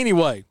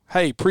 Anyway,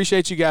 hey,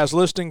 appreciate you guys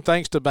listening.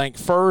 Thanks to Bank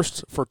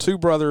First, for Two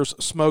Brothers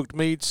Smoked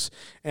Meats,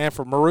 and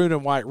for Maroon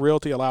and White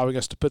Realty allowing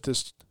us to put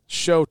this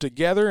show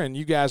together. And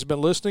you guys have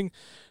been listening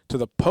to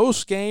the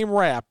post-game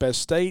wrap as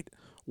State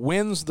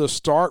wins the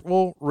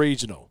Starkville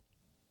Regional.